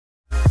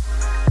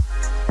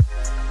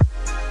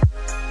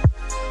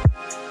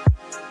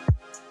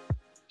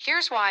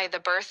Here's why the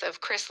birth of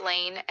Chris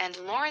Lane and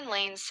Lauren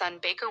Lane's son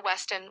Baker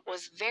Weston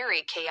was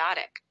very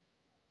chaotic.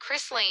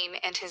 Chris Lane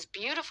and his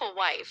beautiful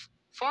wife,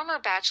 former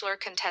Bachelor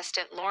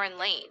contestant Lauren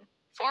Lane,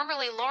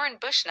 formerly Lauren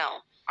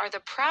Bushnell, are the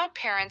proud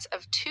parents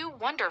of two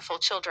wonderful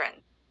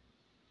children.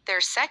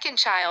 Their second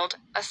child,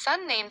 a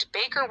son named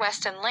Baker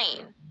Weston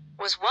Lane,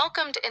 was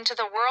welcomed into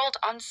the world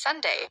on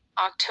Sunday,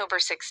 October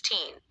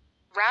 16,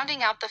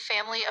 rounding out the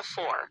family of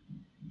four.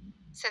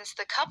 Since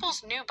the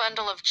couple's new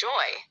bundle of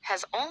joy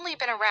has only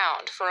been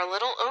around for a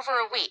little over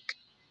a week,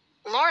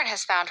 Lauren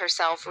has found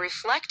herself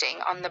reflecting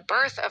on the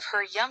birth of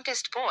her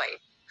youngest boy,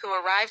 who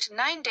arrived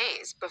 9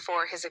 days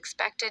before his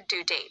expected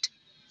due date.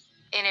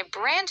 In a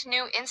brand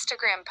new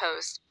Instagram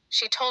post,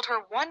 she told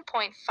her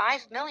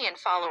 1.5 million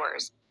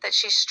followers that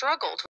she struggled